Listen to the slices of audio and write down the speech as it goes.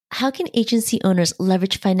how can agency owners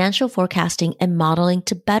leverage financial forecasting and modeling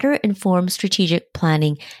to better inform strategic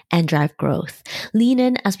planning and drive growth? Lean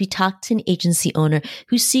in as we talk to an agency owner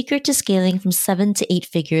whose secret to scaling from 7 to 8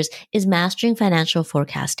 figures is mastering financial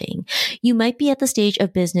forecasting. You might be at the stage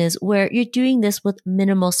of business where you're doing this with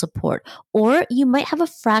minimal support, or you might have a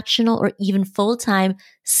fractional or even full-time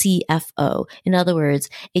CFO. In other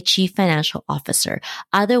words, a chief financial officer.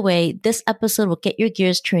 Either way, this episode will get your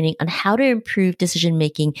gears turning on how to improve decision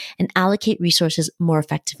making and allocate resources more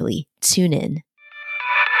effectively. Tune in.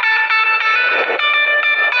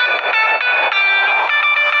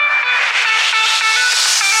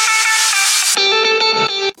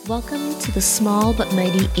 Welcome to the Small But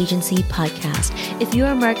Mighty Agency Podcast. If you're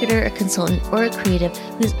a marketer, a consultant, or a creative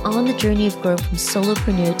who's on the journey of growing from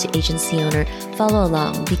solopreneur to agency owner, follow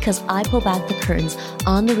along because I pull back the curtains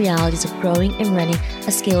on the realities of growing and running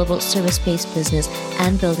a scalable service-based business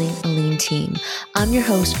and building a lean team. I'm your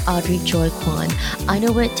host, Audrey Joy Kwan. I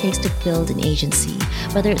know what it takes to build an agency.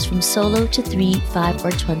 Whether it's from solo to 3, 5,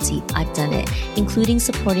 or 20, I've done it, including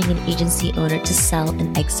supporting an agency owner to sell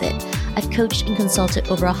and exit. I've coached and consulted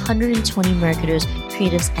over 120 marketers,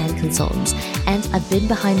 creatives, and consultants, and I've been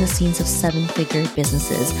behind the scenes of 7-figure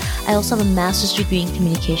businesses. I also have a master's degree in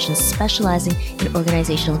communications specializing in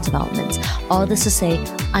organizational development. All this to say,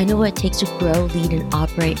 I know what it takes to grow, lead, and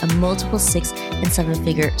operate a multiple 6- and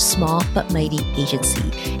 7-figure small but mighty agency.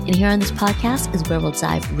 And here on this podcast is where we'll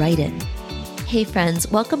dive right in. Hey friends,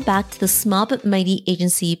 welcome back to the Small But Mighty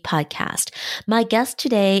Agency Podcast. My guest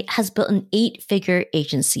today has built an 8-figure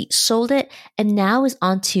agency, sold it, and now is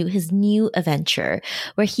on to his new adventure,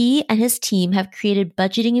 where he and his team have created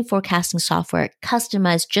budgeting and forecasting software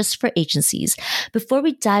customized just for agencies. Before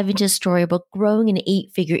we dive into a story about growing an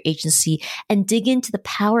 8-figure agency and dig into the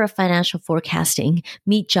power of financial forecasting,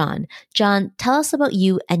 meet Jon. Jon, tell us about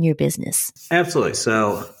you and your business. Absolutely.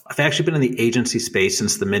 So I've actually been in the agency space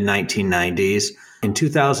since the mid-1990s. In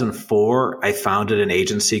 2004, I founded an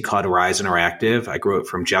agency called Rise Interactive. I grew it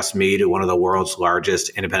from just me to one of the world's largest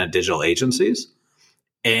independent digital agencies.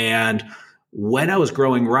 And when I was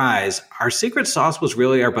growing Rise, our secret sauce was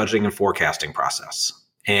really our budgeting and forecasting process.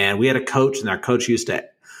 And we had a coach, and our coach used to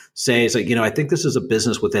say, he's like, I think this is a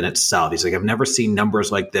business within itself. He's like, I've never seen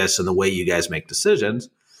numbers like this and the way you guys make decisions.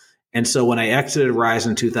 And so when I exited Rise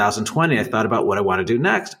in 2020, I thought about what I want to do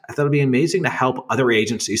next. I thought it'd be amazing to help other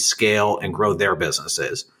agencies scale and grow their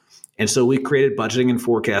businesses. And so we created budgeting and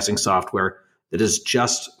forecasting software that is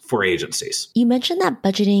just for agencies. You mentioned that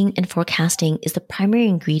budgeting and forecasting is the primary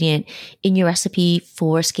ingredient in your recipe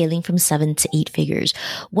for scaling from 7 to 8 figures.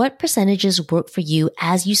 What percentages work for you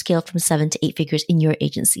as you scale from 7 to 8 figures in your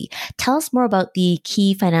agency? Tell us more about the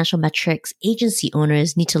key financial metrics agency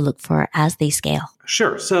owners need to look for as they scale.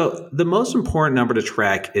 Sure. So the most important number to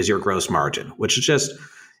track is your gross margin, which is just,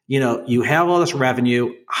 you have all this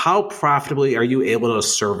revenue. How profitably are you able to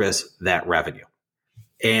service that revenue?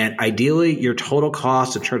 And ideally, your total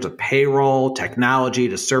cost in terms of payroll, technology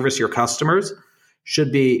to service your customers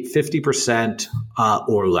should be 50%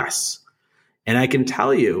 or less. And I can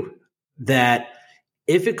tell you that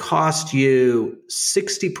if it costs you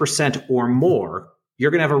 60% or more,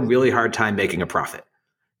 you're going to have a really hard time making a profit.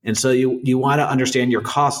 And so you want to understand your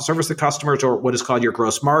cost to service the customers, or what is called your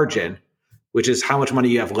gross margin, which is how much money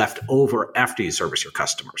you have left over after you service your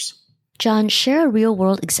customers. Jon, share a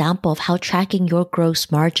real-world example of how tracking your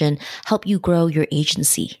gross margin helped you grow your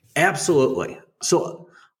agency. Absolutely. So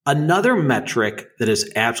another metric that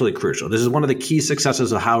is absolutely crucial, this is one of the key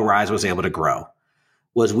successes of how Rise was able to grow,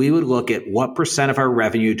 was we would look at what percent of our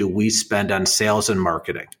revenue do we spend on sales and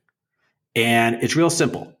marketing. And it's real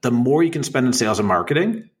simple. The more you can spend on sales and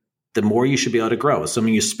marketing, the more you should be able to grow,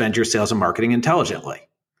 assuming you spend your sales and marketing intelligently.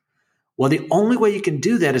 Well, the only way you can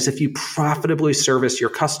do that is if you profitably service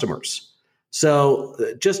your customers. So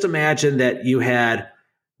just imagine that you had,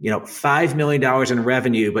 $5 million in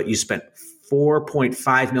revenue, but you spent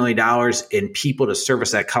 $4.5 million in people to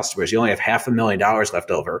service that customers. You only have $500,000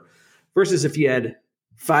 left over. Versus if you had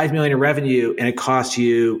 $5 million in revenue and it cost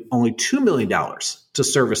you only $2 million to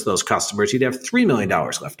service those customers, you'd have $3 million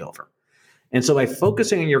left over. And so by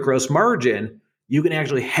focusing on your gross margin, you can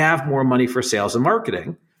actually have more money for sales and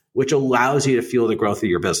marketing, which allows you to fuel the growth of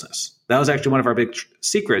your business. That was actually one of our big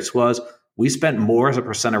secrets, was we spent more as a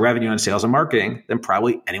percent of revenue on sales and marketing than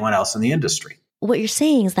probably anyone else in the industry. What you're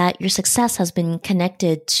saying is that your success has been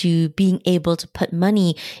connected to being able to put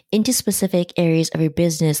money into specific areas of your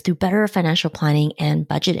business through better financial planning and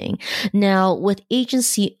budgeting. Now, with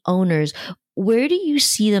agency owners, where do you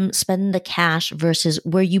see them spend the cash versus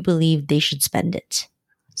where you believe they should spend it?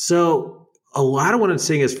 So a lot of what I'm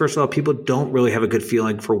seeing is, first of all, people don't really have a good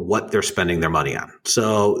feeling for what they're spending their money on.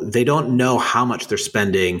 So they don't know how much they're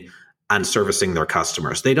spending on servicing their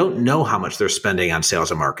customers. They don't know how much they're spending on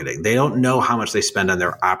sales and marketing. They don't know how much they spend on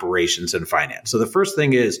their operations and finance. So the first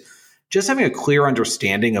thing is just having a clear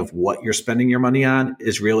understanding of what you're spending your money on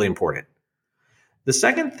is really important. The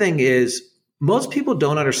second thing is most people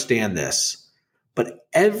don't understand this, but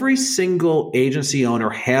every single agency owner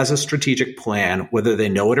has a strategic plan, whether they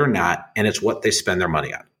know it or not, and it's what they spend their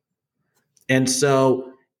money on. And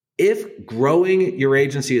so if growing your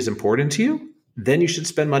agency is important to you, then you should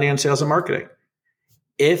spend money on sales and marketing.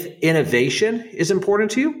 If innovation is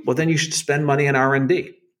important to you, well, then you should spend money on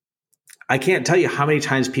R&D. I can't tell you how many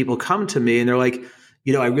times people come to me and they're like,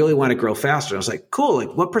 I really want to grow faster. I was like, cool.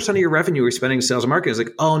 Like, what % of your revenue are you spending on sales and marketing? It's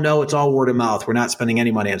like, oh no, it's all word of mouth. We're not spending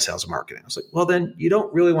any money on sales and marketing. I was like, well, then you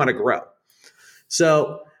don't really want to grow.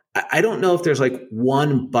 So I don't know if there's like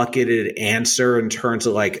one bucketed answer in terms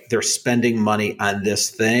of like they're spending money on this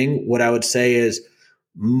thing. What I would say is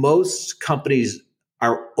most companies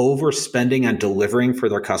are overspending on delivering for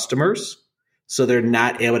their customers. So they're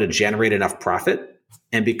not able to generate enough profit.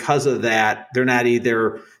 And because of that, they're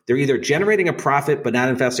either generating a profit but not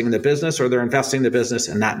investing in the business, or they're investing in the business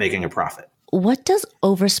and not making a profit. What does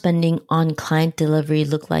overspending on client delivery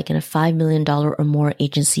look like in a $5 million or more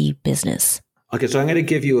agency business? Okay, so I'm going to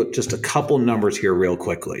give you just a couple numbers here real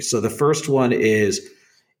quickly. So the first one is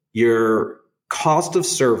your cost of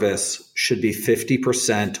service should be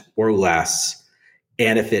 50% or less.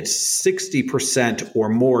 And if it's 60% or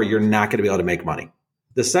more, you're not going to be able to make money.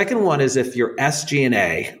 The second one is if your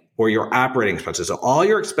SG&A or your operating expenses, so all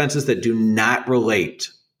your expenses that do not relate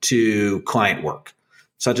to client work,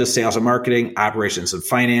 such as sales and marketing, operations and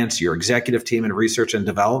finance, your executive team and research and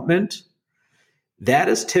development, that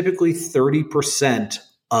is typically 30%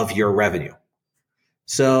 of your revenue.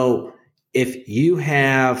 So if you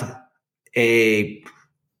have a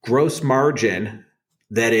gross margin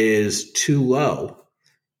that is too low,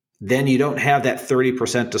 then you don't have that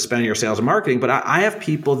 30% to spend on your sales and marketing. But I have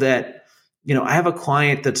people that, I have a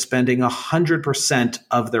client that's spending 100%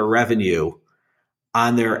 of their revenue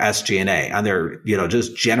on their SG&A, on their,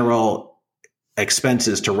 just general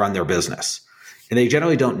expenses to run their business. And they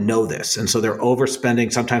generally don't know this. And so they're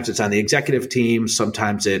overspending. Sometimes it's on the executive team.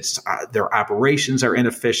 Sometimes it's their operations are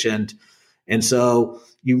inefficient. And so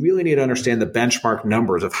you really need to understand the benchmark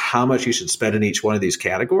numbers of how much you should spend in each one of these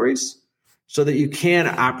categories so that you can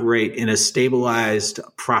operate in a stabilized,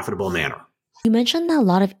 profitable manner. You mentioned that a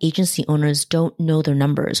lot of agency owners don't know their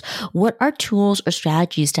numbers. What are tools or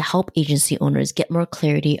strategies to help agency owners get more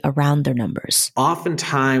clarity around their numbers?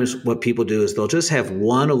 Oftentimes, what people do is they'll just have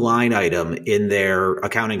one line item in their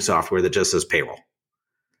accounting software that just says payroll.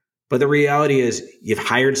 But the reality is you've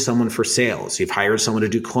hired someone for sales. You've hired someone to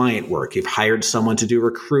do client work. You've hired someone to do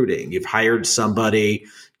recruiting. You've hired somebody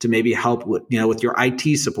to maybe help with your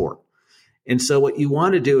IT support. And so what you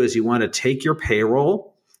want to do is you want to take your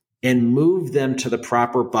payroll and move them to the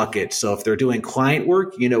proper bucket. So if they're doing client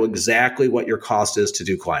work, you know exactly what your cost is to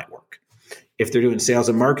do client work. If they're doing sales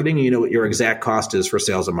and marketing, you know what your exact cost is for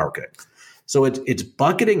sales and marketing. So it's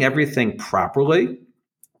bucketing everything properly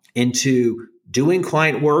into doing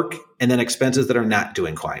client work and then expenses that are not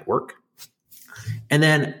doing client work. And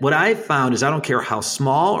then what I've found is I don't care how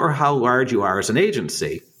small or how large you are as an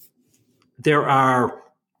agency, there are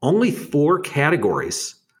only 4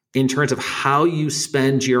 categories in terms of how you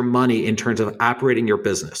spend your money in terms of operating your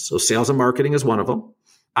business. So sales and marketing is one of them.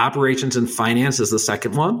 Operations and finance is the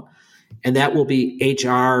second one. And that will be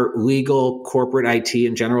HR, legal, corporate IT,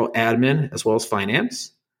 and general admin, as well as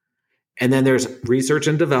finance. And then there's research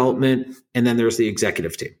and development, and then there's the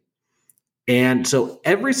executive team. And so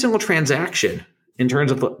every single transaction in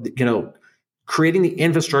terms of, creating the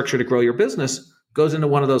infrastructure to grow your business goes into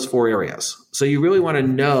one of those 4 areas. So you really want to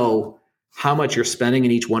know how much you're spending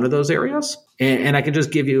in each one of those areas. And I can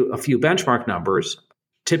just give you a few benchmark numbers.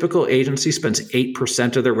 Typical agency spends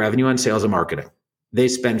 8% of their revenue on sales and marketing. They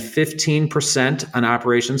spend 15% on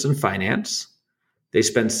operations and finance. They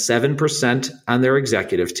spend 7% on their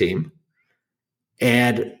executive team.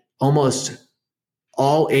 And almost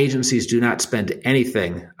all agencies do not spend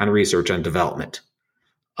anything on research and development.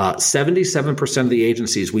 77% of the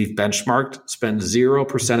agencies we've benchmarked spend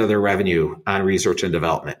 0% of their revenue on research and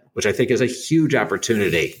development, which I think is a huge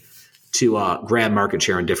opportunity to grab market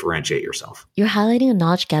share and differentiate yourself. You're highlighting a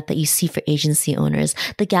knowledge gap that you see for agency owners.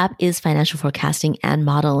 The gap is financial forecasting and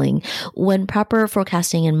modeling. When proper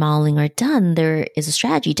forecasting and modeling are done, there is a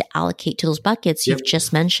strategy to allocate to those buckets you've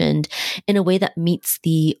just mentioned in a way that meets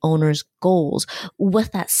the owner's goals.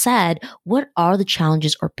 With that said, what are the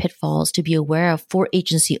challenges or pitfalls to be aware of for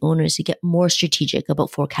agency owners to get more strategic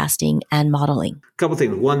about forecasting and modeling? A couple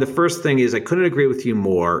things. One, the first thing is I couldn't agree with you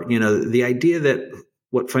more. The idea that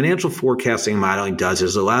what financial forecasting and modeling does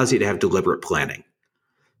is allows you to have deliberate planning.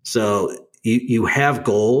 So you have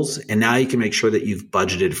goals, and now you can make sure that you've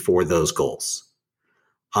budgeted for those goals.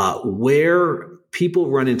 Where people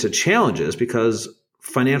run into challenges, because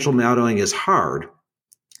financial modeling is hard,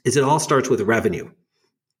 is it all starts with revenue.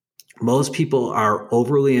 Most people are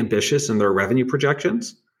overly ambitious in their revenue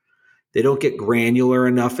projections. They don't get granular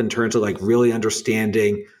enough in terms of really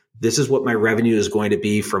understanding this is what my revenue is going to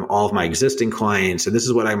be from all of my existing clients. And this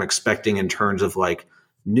is what I'm expecting in terms of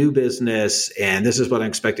new business. And this is what I'm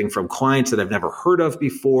expecting from clients that I've never heard of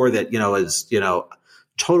before that, is,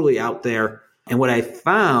 totally out there. And what I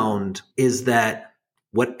found is that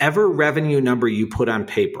whatever revenue number you put on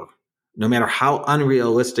paper, no matter how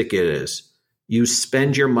unrealistic it is, you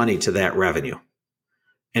spend your money to that revenue.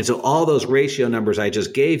 And so all those ratio numbers I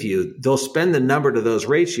just gave you, they'll spend the number to those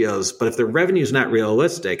ratios. But if the revenue is not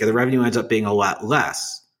realistic and the revenue ends up being a lot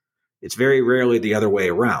less, it's very rarely the other way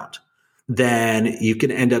around, then you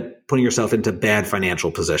can end up putting yourself into bad financial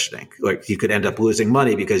positioning. You could end up losing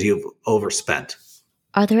money because you've overspent.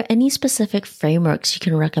 Are there any specific frameworks you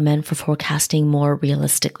can recommend for forecasting more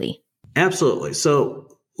realistically? Absolutely. So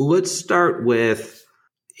let's start with,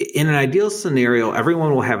 in an ideal scenario,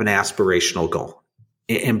 everyone will have an aspirational goal.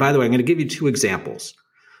 And by the way, I'm going to give you two examples.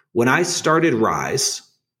 When I started Rise,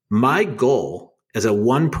 my goal as a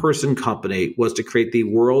one-person company was to create the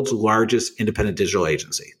world's largest independent digital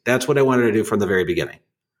agency. That's what I wanted to do from the very beginning.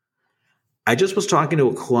 I just was talking to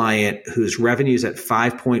a client whose revenue is at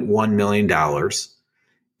 $5.1 million,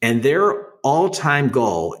 and their all-time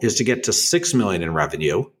goal is to get to $6 million in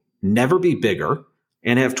revenue, never be bigger,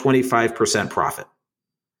 and have 25% profit.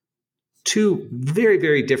 Two very,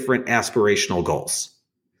 very different aspirational goals.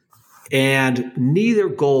 And neither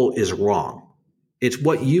goal is wrong. It's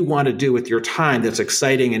what you want to do with your time that's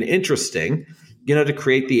exciting and interesting, to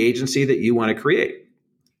create the agency that you want to create.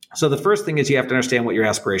 So the first thing is you have to understand what your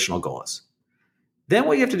aspirational goal is. Then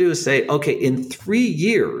what you have to do is say, okay, in 3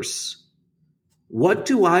 years, what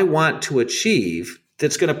do I want to achieve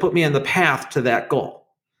that's going to put me on the path to that goal?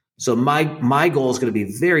 So my goal is going to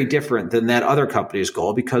be very different than that other company's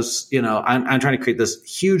goal because, I'm trying to create this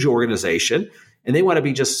huge organization. And they want to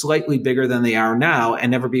be just slightly bigger than they are now and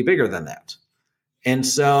never be bigger than that. And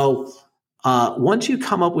so once you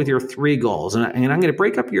come up with your 3 goals, and I'm going to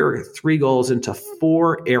break up your 3 goals into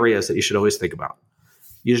 4 areas that you should always think about.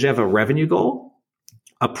 You should have a revenue goal,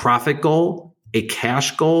 a profit goal, a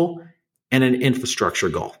cash goal, and an infrastructure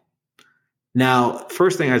goal. Now,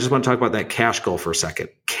 first thing, I just want to talk about that cash goal for a second.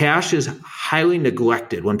 Cash is highly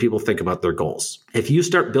neglected when people think about their goals. If you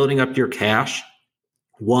start building up your cash,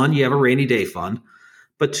 1, you have a rainy day fund,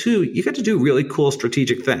 but 2, you get to do really cool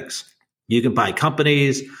strategic things. You can buy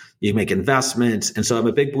companies, you can make investments. And so I'm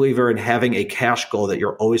a big believer in having a cash goal that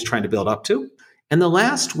you're always trying to build up to. And the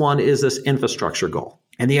last one is this infrastructure goal.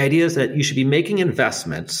 And the idea is that you should be making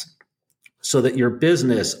investments so that your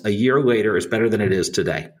business a year later is better than it is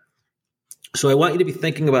today. So I want you to be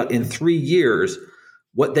thinking about in 3 years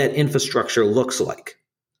what that infrastructure looks like.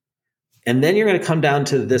 And then you're going to come down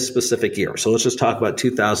to this specific year. So let's just talk about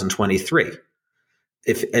 2023.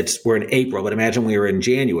 We're in April, but imagine we were in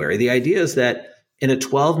January. The idea is that in a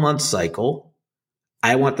 12-month cycle,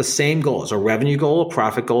 I want the same goals: a revenue goal, a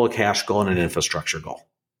profit goal, a cash goal, and an infrastructure goal.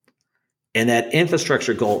 And that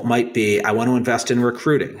infrastructure goal might be, I want to invest in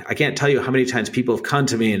recruiting. I can't tell you how many times people have come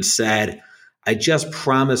to me and said, I just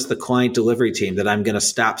promised the client delivery team that I'm going to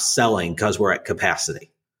stop selling because we're at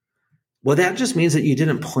capacity. Well, that just means that you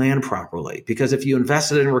didn't plan properly, because if you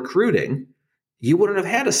invested in recruiting, you wouldn't have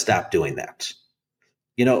had to stop doing that.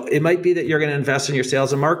 It might be that you're going to invest in your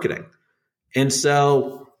sales and marketing. And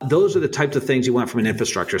so those are the types of things you want from an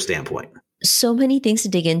infrastructure standpoint. So many things to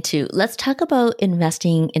dig into. Let's talk about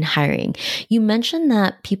investing in hiring. You mentioned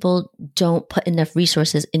that people don't put enough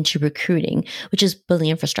resources into recruiting, which is building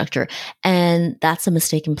infrastructure, and that's a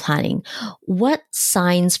mistake in planning. What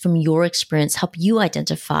signs from your experience help you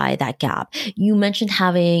identify that gap? You mentioned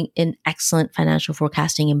having an excellent financial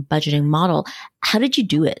forecasting and budgeting model. How did you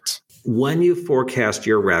do it? When you forecast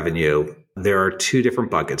your revenue, there are 2 different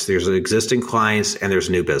buckets. There's existing clients and there's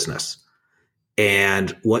new business.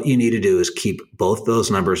 And what you need to do is keep both those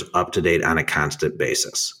numbers up to date on a constant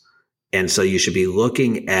basis. And so you should be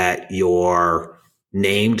looking at your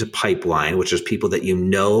named pipeline, which is people that you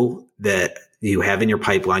know that you have in your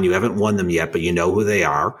pipeline. You haven't won them yet, but you know who they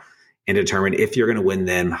are, and determine if you're going to win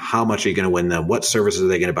them, how much are you going to win them, what services are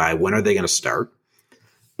they going to buy, when are they going to start.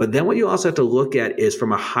 But then what you also have to look at is,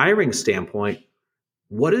 from a hiring standpoint,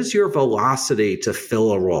 what is your velocity to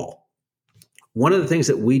fill a role? One of the things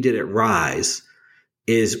that we did at Rise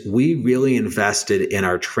is we really invested in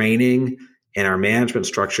our training and our management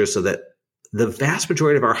structure so that the vast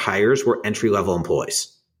majority of our hires were entry-level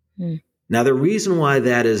employees. Now, the reason why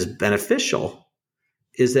that is beneficial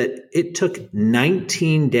is that it took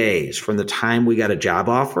 19 days from the time we got a job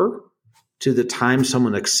offer to the time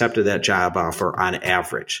someone accepted that job offer on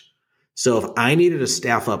average. So if I needed to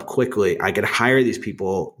staff up quickly, I could hire these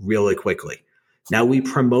people really quickly. Now, we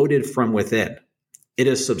promoted from within. It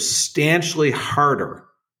is substantially harder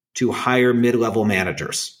to hire mid-level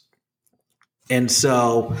managers. And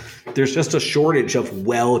so there's just a shortage of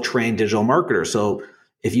well-trained digital marketers. So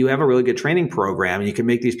if you have a really good training program and you can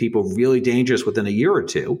make these people really dangerous within a year or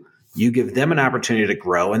two, you give them an opportunity to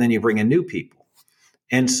grow, and then you bring in new people.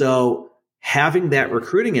 And so having that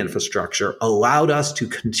recruiting infrastructure allowed us to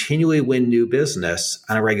continually win new business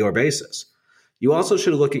on a regular basis. You also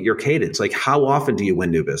should look at your cadence. Like, how often do you win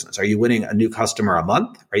new business? Are you winning a new customer a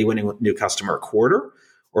month? Are you winning a new customer a quarter?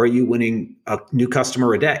 Or are you winning a new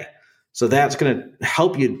customer a day? So that's going to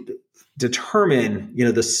help you determine,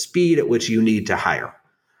 the speed at which you need to hire.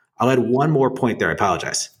 I'll add one more point there. I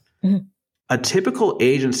apologize. Mm-hmm. A typical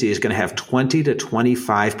agency is going to have 20 to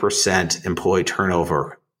 25% employee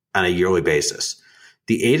turnover on a yearly basis.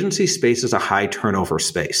 The agency space is a high turnover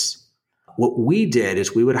space. What we did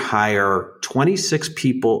is we would hire 26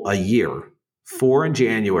 people a year, 4 in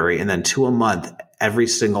January, and then 2 a month every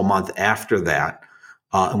single month after that.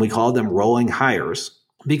 And we called them rolling hires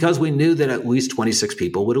because we knew that at least 26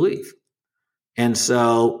 people would leave. And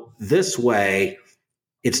so this way,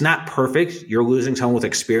 it's not perfect. You're losing someone with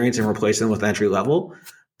experience and replacing them with entry level.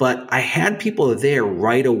 But I had people there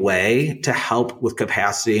right away to help with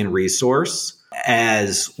capacity and resource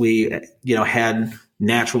as we, had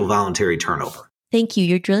natural voluntary turnover. Thank you.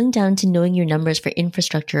 You're drilling down to knowing your numbers for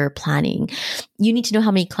infrastructure planning. You need to know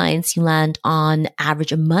how many clients you land on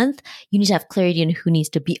average a month. You need to have clarity on who needs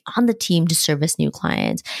to be on the team to service new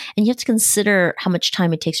clients. And you have to consider how much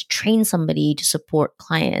time it takes to train somebody to support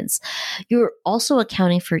clients. You're also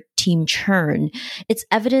accounting for team churn. It's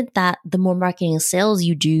evident that the more marketing and sales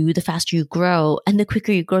you do, the faster you grow. And the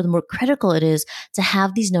quicker you grow, the more critical it is to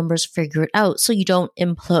have these numbers figured out so you don't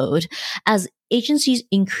implode. As agencies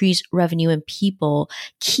increase revenue and people,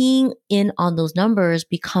 keying in on those numbers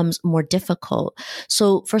becomes more difficult.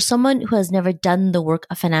 So for someone who has never done the work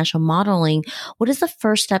of financial modeling, what is the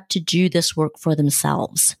first step to do this work for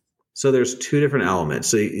themselves? So there's 2 different elements.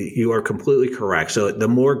 So you are completely correct. So the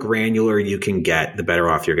more granular you can get, the better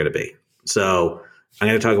off you're going to be. So I'm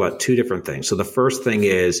going to talk about 2 different things. So the first thing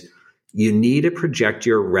is you need to project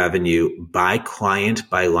your revenue by client,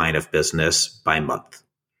 by line of business, by month.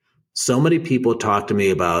 So many people talk to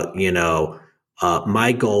me about,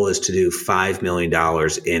 my goal is to do $5 million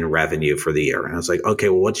in revenue for the year. And I was like, okay,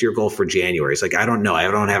 well, what's your goal for January? It's like, I don't know. I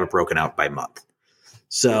don't have it broken out by month.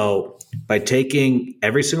 So by taking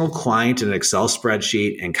every single client in an Excel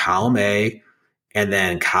spreadsheet and column A, and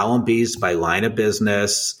then column B's by line of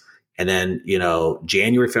business, and then,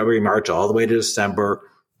 January, February, March, all the way to December,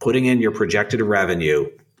 putting in your projected revenue,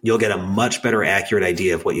 you'll get a much better accurate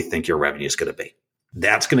idea of what you think your revenue is going to be.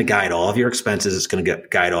 That's going to guide all of your expenses. It's going to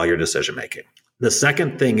guide all your decision making. The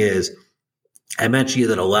second thing is, I mentioned to you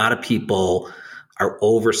that a lot of people are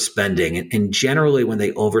overspending. And generally, when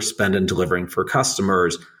they overspend in delivering for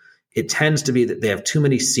customers, it tends to be that they have too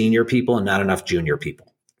many senior people and not enough junior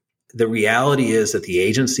people. The reality is that the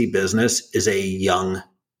agency business is a young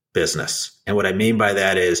business. And what I mean by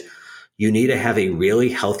that is you need to have a really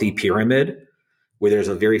healthy pyramid where there's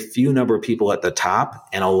a very few number of people at the top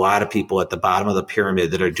and a lot of people at the bottom of the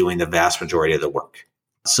pyramid that are doing the vast majority of the work.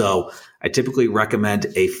 So I typically recommend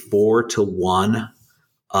a 4-to-1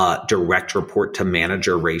 direct report to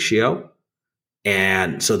manager ratio.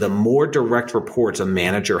 And so the more direct reports a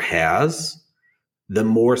manager has, the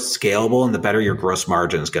more scalable and the better your gross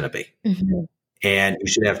margin is going to be. Mm-hmm. And you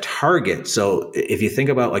should have targets. So if you think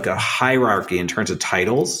about like a hierarchy in terms of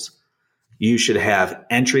titles, you should have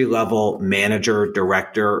entry-level, manager,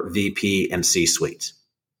 director, VP, and C-suite.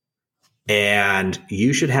 And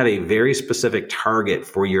you should have a very specific target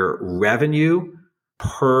for your revenue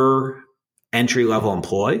per entry-level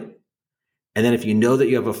employee. And then if you know that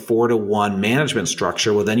you have a 4-to-1 management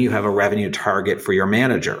structure, well, then you have a revenue target for your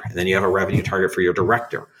manager. And then you have a revenue target for your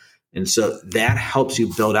director. And so that helps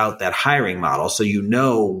you build out that hiring model. So you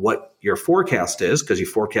know what your forecast is because you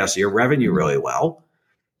forecast your revenue really well.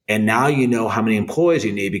 And now you know how many employees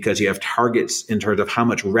you need because you have targets in terms of how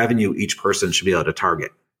much revenue each person should be able to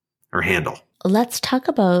target or handle. Let's talk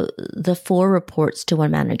about the 4 reports to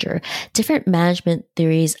one manager. Different management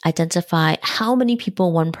theories identify how many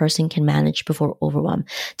people one person can manage before overwhelm.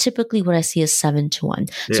 Typically, what I see is 7 to 1.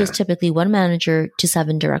 Yeah. So it's typically 1 manager to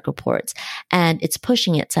 7 direct reports, and it's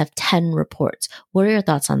pushing it to have 10 reports. What are your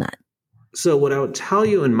thoughts on that? So what I would tell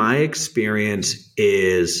you in my experience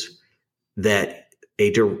is that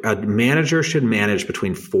a manager should manage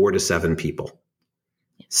between 4 to 7 people.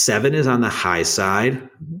 7 is on the high side.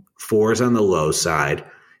 4 is on the low side.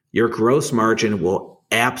 Your gross margin will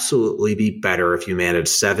absolutely be better if you manage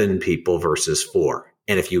 7 people versus 4.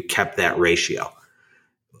 And if you kept that ratio,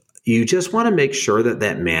 you just want to make sure that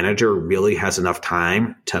that manager really has enough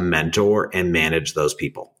time to mentor and manage those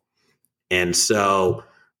people. And so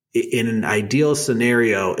in an ideal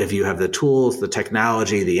scenario, if you have the tools, the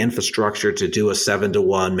technology, the infrastructure to do a 7 to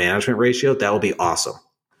 1 management ratio, that will be awesome.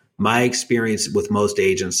 My experience with most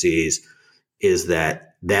agencies is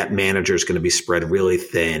that manager is going to be spread really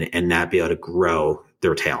thin and not be able to grow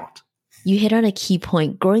their talent. You hit on a key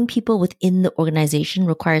point. Growing people within the organization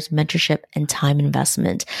requires mentorship and time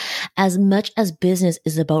investment. As much as business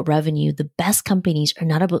is about revenue, the best companies are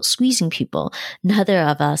not about squeezing people. Neither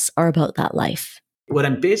of us are about that life. What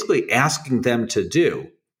I'm basically asking them to do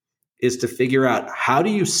is to figure out how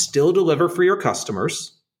do you still deliver for your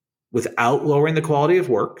customers without lowering the quality of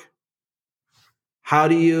work? How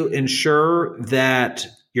do you ensure that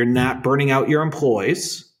you're not burning out your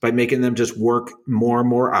employees by making them just work more and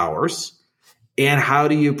more hours? And how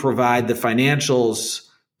do you provide the financials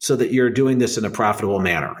so that you're doing this in a profitable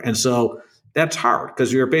manner? And so that's hard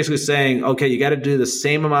because you're basically saying, okay, you got to do the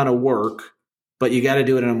same amount of work, but you got to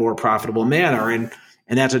do it in a more profitable manner. And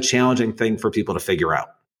that's a challenging thing for people to figure out.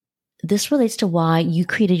 This relates to why you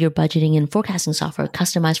created your budgeting and forecasting software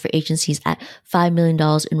customized for agencies at $5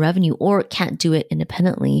 million in revenue or can't do it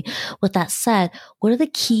independently. With that said, what are the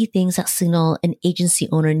key things that signal an agency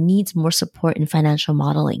owner needs more support in financial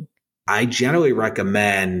modeling? I generally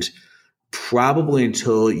recommend probably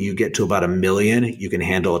until you get to about $1 million, you can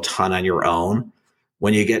handle a ton on your own.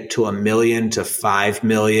 When you get to $1 million to $5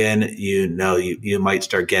 million, you might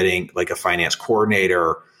start getting like a finance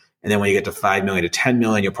coordinator. And then when you get to $5 million to $10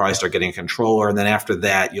 million, you'll probably start getting a controller. And then after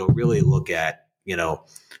that, you'll really look at,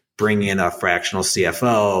 bring in a fractional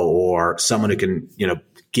CFO or someone who can,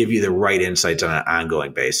 give you the right insights on an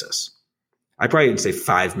ongoing basis. I probably would say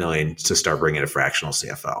 $5 million to start bringing a fractional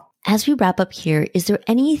CFO. As we wrap up here, is there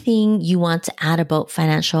anything you want to add about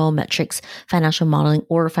financial metrics, financial modeling,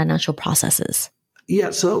 or financial processes?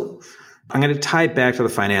 Yeah, so I'm going to tie it back to the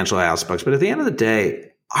financial aspects. But at the end of the day,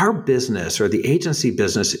 our business or the agency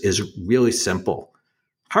business is really simple.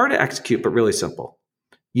 Hard to execute, but really simple.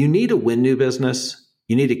 You need to win new business.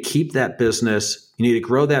 You need to keep that business. You need to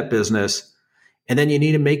grow that business. And then you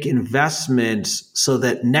need to make investments so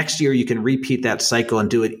that next year you can repeat that cycle and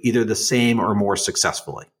do it either the same or more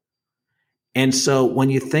successfully. And so when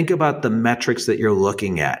you think about the metrics that you're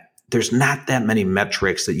looking at, there's not that many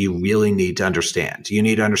metrics that you really need to understand. You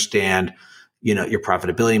need to understand your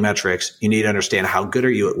profitability metrics. You need to understand how good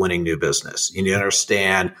are you at winning new business. You need to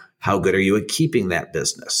understand how good are you at keeping that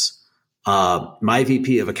business. My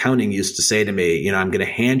VP of accounting used to say to me, I'm going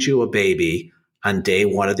to hand you a baby on day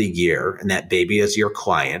 1 of the year, and that baby is your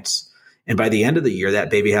clients. And by the end of the year, that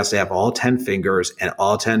baby has to have all 10 fingers and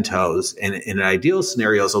all 10 toes. And in an ideal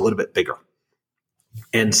scenario, is a little bit bigger.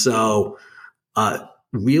 And so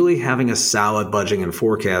really having a solid budgeting and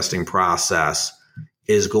forecasting process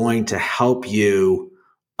is going to help you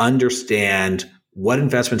understand what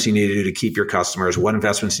investments you need to do to keep your customers, what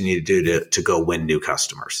investments you need to do to go win new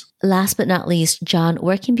customers. Last but not least, Jon,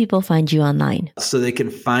 where can people find you online? So they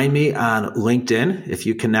can find me on LinkedIn. If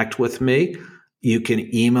you connect with me, you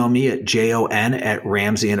can email me at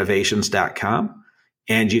jon@ramseyinnovations.com.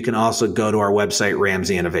 And you can also go to our website,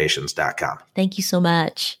 ramseyinnovations.com. Thank you so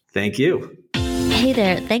much. Thank you. Hey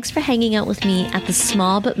there, thanks for hanging out with me at the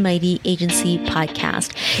Small But Mighty Agency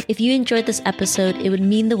podcast. If you enjoyed this episode, it would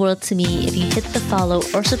mean the world to me if you hit the follow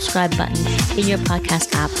or subscribe button in your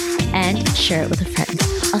podcast app and share it with a friend.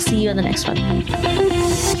 I'll see you on the next one.